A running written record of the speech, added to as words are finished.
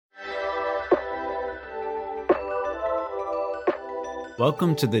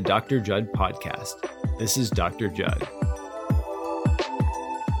Welcome to the Dr. Judd podcast. This is Dr. Judd.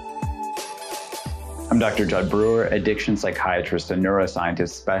 I'm Dr. Judd Brewer, addiction psychiatrist and neuroscientist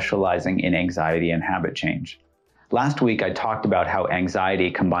specializing in anxiety and habit change. Last week, I talked about how anxiety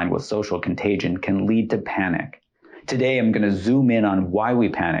combined with social contagion can lead to panic. Today, I'm going to zoom in on why we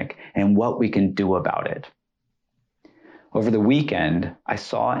panic and what we can do about it. Over the weekend, I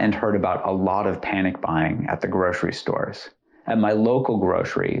saw and heard about a lot of panic buying at the grocery stores. At my local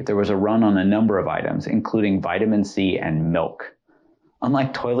grocery, there was a run on a number of items, including vitamin C and milk.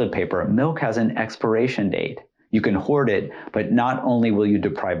 Unlike toilet paper, milk has an expiration date. You can hoard it, but not only will you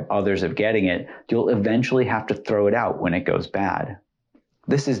deprive others of getting it, you'll eventually have to throw it out when it goes bad.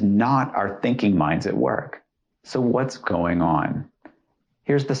 This is not our thinking minds at work. So what's going on?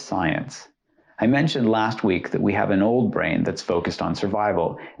 Here's the science. I mentioned last week that we have an old brain that's focused on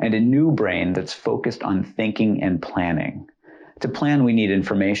survival and a new brain that's focused on thinking and planning. To plan, we need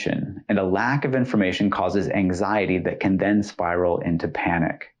information, and a lack of information causes anxiety that can then spiral into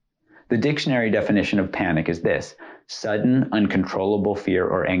panic. The dictionary definition of panic is this: sudden, uncontrollable fear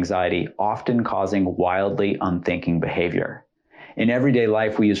or anxiety, often causing wildly unthinking behavior. In everyday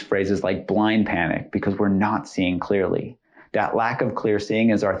life, we use phrases like blind panic because we're not seeing clearly. That lack of clear seeing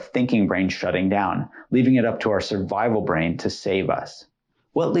is our thinking brain shutting down, leaving it up to our survival brain to save us.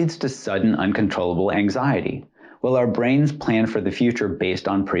 What leads to sudden, uncontrollable anxiety? Well, our brains plan for the future based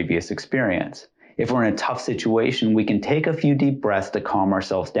on previous experience. If we're in a tough situation, we can take a few deep breaths to calm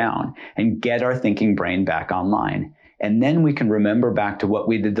ourselves down and get our thinking brain back online. And then we can remember back to what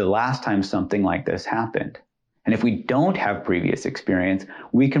we did the last time something like this happened. And if we don't have previous experience,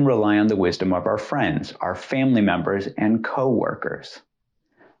 we can rely on the wisdom of our friends, our family members, and coworkers.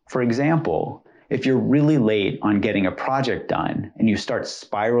 For example, if you're really late on getting a project done and you start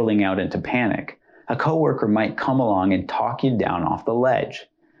spiraling out into panic, a coworker might come along and talk you down off the ledge.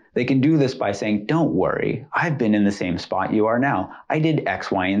 They can do this by saying, "Don't worry, I've been in the same spot you are now. I did X,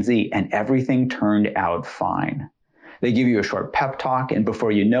 Y, and Z, and everything turned out fine." They give you a short pep talk, and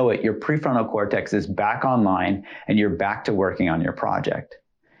before you know it, your prefrontal cortex is back online and you're back to working on your project.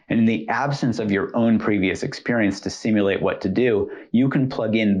 And in the absence of your own previous experience to simulate what to do, you can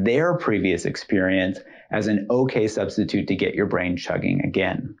plug in their previous experience as an okay substitute to get your brain chugging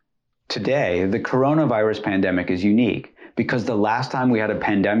again. Today, the coronavirus pandemic is unique because the last time we had a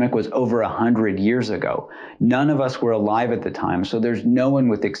pandemic was over 100 years ago. None of us were alive at the time, so there's no one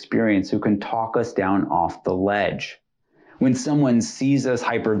with experience who can talk us down off the ledge. When someone sees us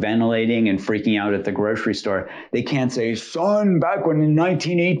hyperventilating and freaking out at the grocery store, they can't say, "Son, back when in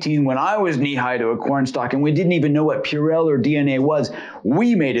 1918, when I was knee-high to a cornstalk and we didn't even know what Purell or DNA was,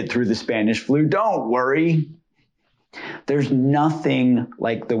 we made it through the Spanish flu, don't worry." There's nothing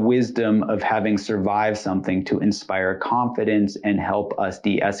like the wisdom of having survived something to inspire confidence and help us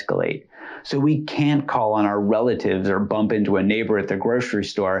de-escalate. So we can't call on our relatives or bump into a neighbor at the grocery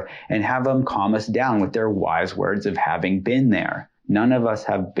store and have them calm us down with their wise words of having been there. None of us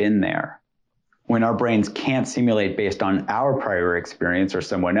have been there. When our brains can't simulate based on our prior experience or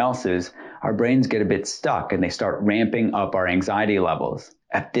someone else's, our brains get a bit stuck and they start ramping up our anxiety levels.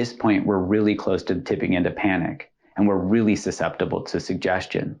 At this point, we're really close to tipping into panic. And we're really susceptible to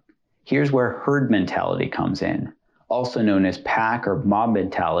suggestion. Here's where herd mentality comes in. Also known as pack or mob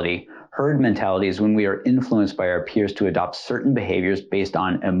mentality, herd mentality is when we are influenced by our peers to adopt certain behaviors based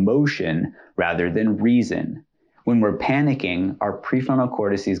on emotion rather than reason. When we're panicking, our prefrontal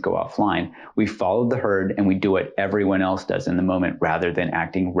cortices go offline. We follow the herd and we do what everyone else does in the moment rather than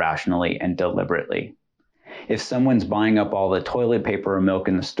acting rationally and deliberately. If someone's buying up all the toilet paper or milk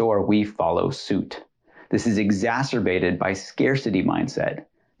in the store, we follow suit. This is exacerbated by scarcity mindset.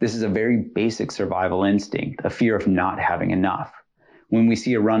 This is a very basic survival instinct, a fear of not having enough. When we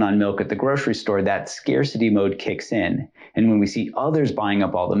see a run on milk at the grocery store, that scarcity mode kicks in. And when we see others buying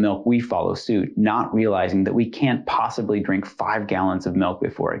up all the milk, we follow suit, not realizing that we can't possibly drink 5 gallons of milk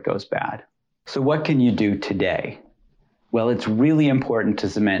before it goes bad. So what can you do today? Well, it's really important to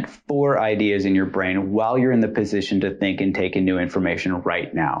cement 4 ideas in your brain while you're in the position to think and take in new information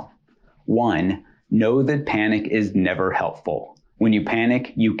right now. 1, know that panic is never helpful. When you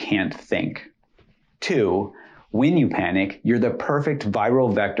panic, you can't think. 2, when you panic, you're the perfect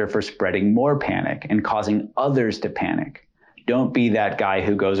viral vector for spreading more panic and causing others to panic. Don't be that guy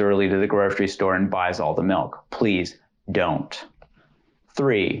who goes early to the grocery store and buys all the milk. Please don't.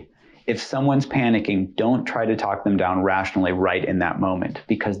 3, if someone's panicking, don't try to talk them down rationally right in that moment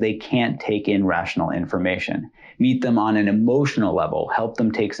because they can't take in rational information. Meet them on an emotional level, help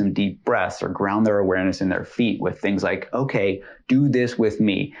them take some deep breaths or ground their awareness in their feet with things like, "Okay, do this with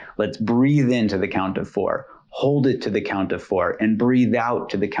me. Let's breathe into the count of 4. Hold it to the count of 4 and breathe out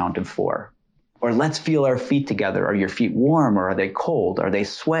to the count of 4. Or let's feel our feet together. Are your feet warm or are they cold? Are they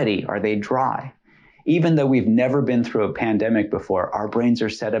sweaty? Are they dry? Even though we've never been through a pandemic before, our brains are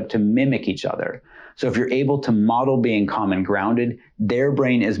set up to mimic each other. So if you're able to model being calm and grounded, their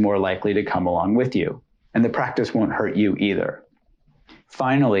brain is more likely to come along with you. And the practice won't hurt you either.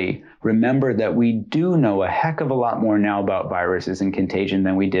 Finally, remember that we do know a heck of a lot more now about viruses and contagion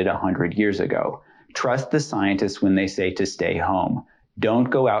than we did 100 years ago. Trust the scientists when they say to stay home. Don't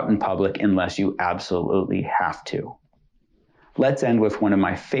go out in public unless you absolutely have to. Let's end with one of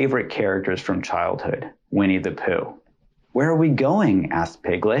my favorite characters from childhood, Winnie the Pooh. Where are we going? Asked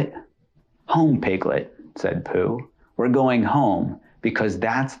Piglet. Home, Piglet, said Pooh. We're going home because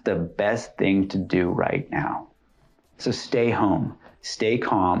that's the best thing to do right now. So stay home, stay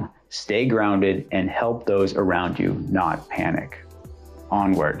calm, stay grounded, and help those around you not panic.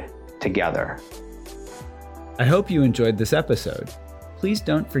 Onward, together. I hope you enjoyed this episode. Please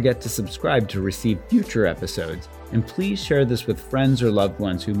don't forget to subscribe to receive future episodes, and please share this with friends or loved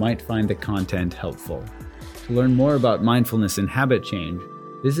ones who might find the content helpful. To learn more about mindfulness and habit change,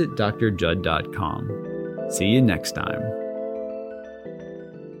 visit drjudd.com. See you next time.